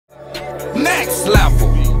Next level,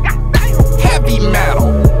 heavy metal.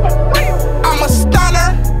 I'm a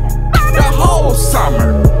stunner the whole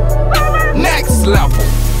summer. Next level,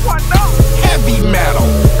 heavy metal.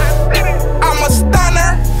 I'm a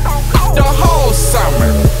stunner the whole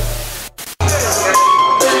summer.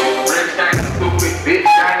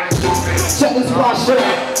 Check this spot shit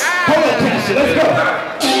out. Hold on, Cashy, let's go.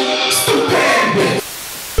 Stupendous.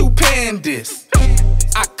 Stupendous.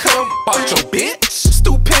 I could've bought your bitch.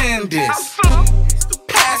 Stupendous.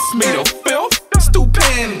 Pass me the filth.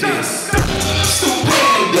 Stupendous.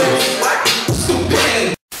 Stupendous.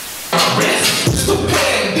 Stupendous.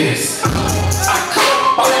 Stupendous. I could've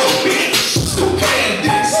bought your bitch.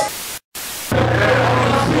 Stupendous.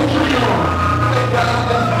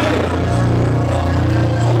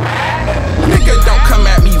 Nigga, don't come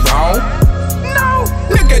at me wrong. No.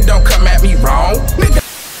 Nigga, don't come at me wrong. Nigga,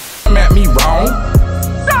 come at me wrong.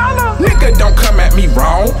 Nigga, don't come at me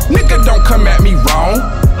wrong. Nigga, don't come at me wrong.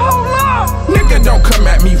 Hold up. Nigga, don't come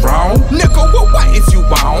at me wrong. Nigga, what is you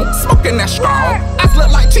on? Smoking that strong. I look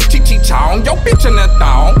like Chong. Yo, bitch in the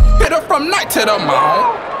thong. Hit her from night to the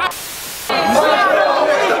morn.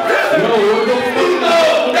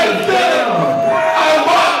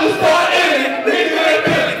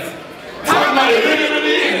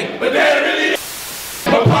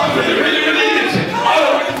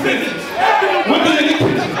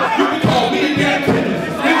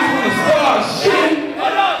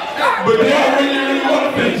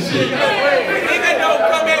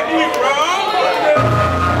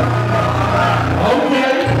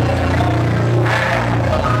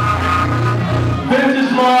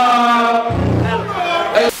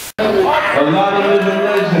 A lot of living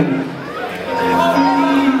legends.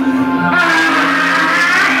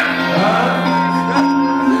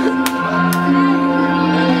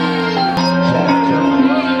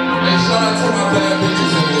 Hey, shout out to my bad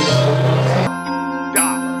bitches in this show.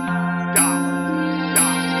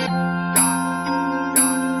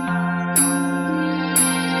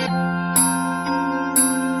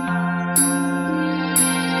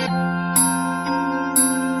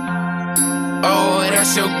 Oh,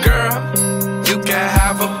 that's your girl. You can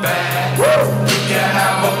have a bag. You can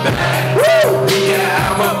have a bag. You can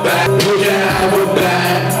have a bag. You can have a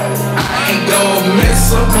bag. I ain't gon' miss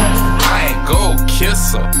her. I ain't gon' kiss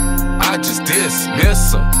her. I just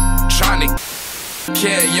dismiss her. Tryna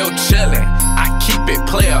kill yo chillin'. I keep it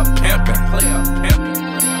player pimpin'.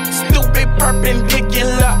 Stupid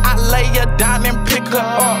perpendicular. I lay her down and pick her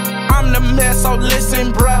up. I'm the mess, so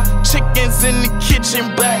listen, bruh. Chickens in the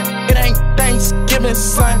kitchen, but it ain't Thanksgiving,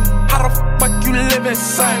 son. How the fuck you living,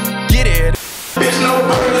 son? Get it. Bitch, no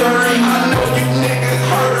burglary. I know you niggas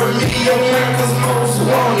heard of me. America's most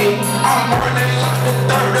wanted. I'm burning like the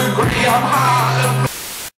 3rd degree. I'm high.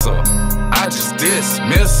 I just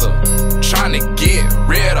dismiss her. Tryna get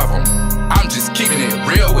rid of them. I'm just keeping it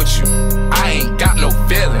real with you. I ain't got no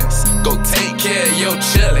feelings. Go take care of your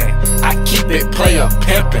chillin'. I keep it player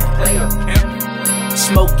pimpin'.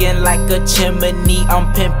 Smoking like a chimney,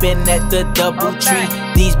 I'm pimping at the double tree.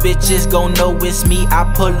 These bitches gon' know it's me. I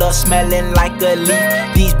pull up smelling like a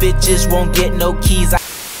leaf. These bitches won't get no keys. Bitch,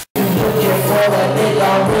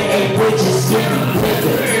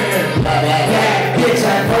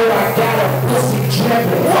 I know I got a pussy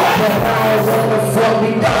drippin'. But I don't wanna fuck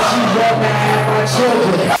me, but she wanna have my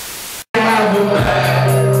children.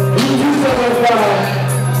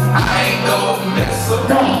 I ain't gon' miss her.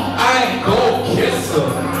 I ain't gon' kiss her.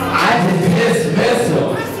 I just dismiss her,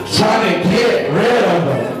 tryna get rid